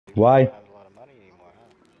Why?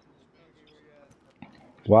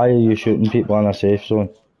 Why are you shooting people in a safe zone?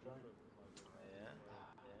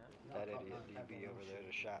 That idiot DB over there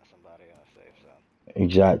just shot somebody in a safe zone.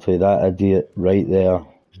 Exactly, that idiot right there.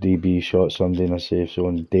 DB shot somebody in a safe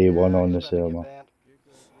zone day one on the server.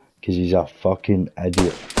 Because he's a fucking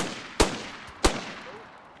idiot.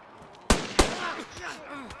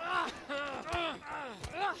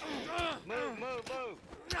 Move!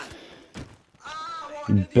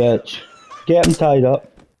 Bitch. Get him tied up.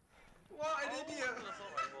 What an idiot!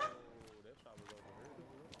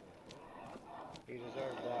 He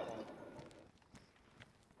deserved that one.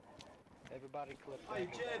 Everybody clip that. Hey,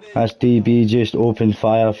 JD. That's DB just opened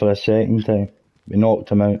fire for a second time. We knocked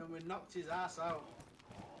him out. And we knocked his ass out.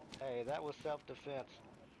 Hey, that was self-defense.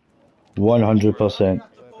 100%.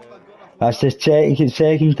 That's the That's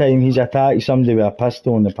second time he's attacked somebody with a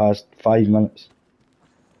pistol in the past 5 minutes.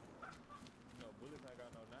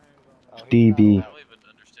 DB. I don't even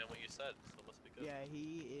understand what you said, so let's be good. Yeah,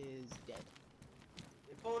 he is dead.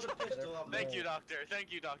 He pulled a pistol out. Thank you, doctor.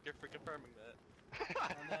 Thank you, doctor, for confirming that.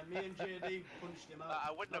 And then me and JD punched him out.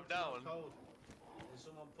 I wouldn't have known. Cold. And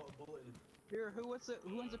someone put a bullet in him. Here, who wants to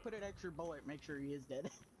put an extra bullet? Make sure he is dead.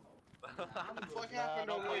 What the fuck happened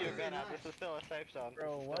Don't over pull here? your gun out. This is still a safe zone.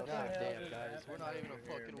 Bro, what the hell? Damn, Guys, we're not even a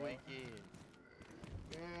fucking week in.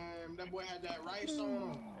 Damn, that boy had that rice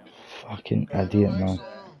on. Fucking idiot, man.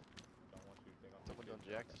 Someone done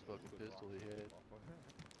jacked his fucking pistol he had.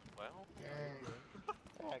 Well,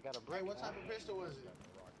 Hey, I got a brick. Hey, what type of pistol was it?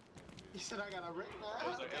 He said I got a ring. it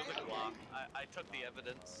was a Glock. I took the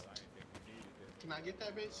evidence. Can I get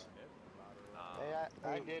that bitch? Hey,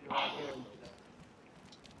 I did right here.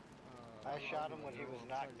 I shot him when he was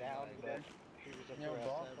knocked down, but he was a threat.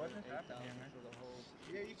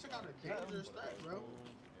 Yeah, you took out a dangerous threat, bro.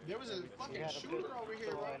 There was a He fucking had a shooter pistol over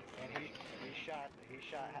here, bro. and he shot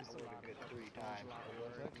Howard a good 3 times.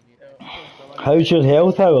 How's your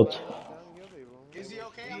health, Howard? Is he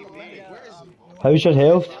okay? I'm a medic. Where is he? How's your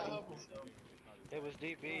health? It was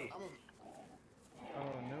DB.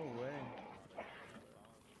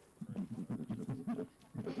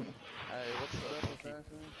 Hey, what's up?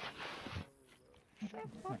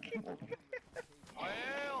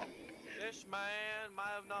 Well, this man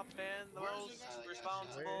might have not been the Where's most the guy that got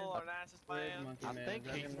responsible or nicest man. I think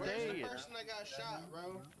he's Where's the dead. person that got shot,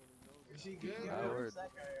 bro? Is he good? Howard.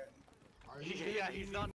 Are you Yeah, he's not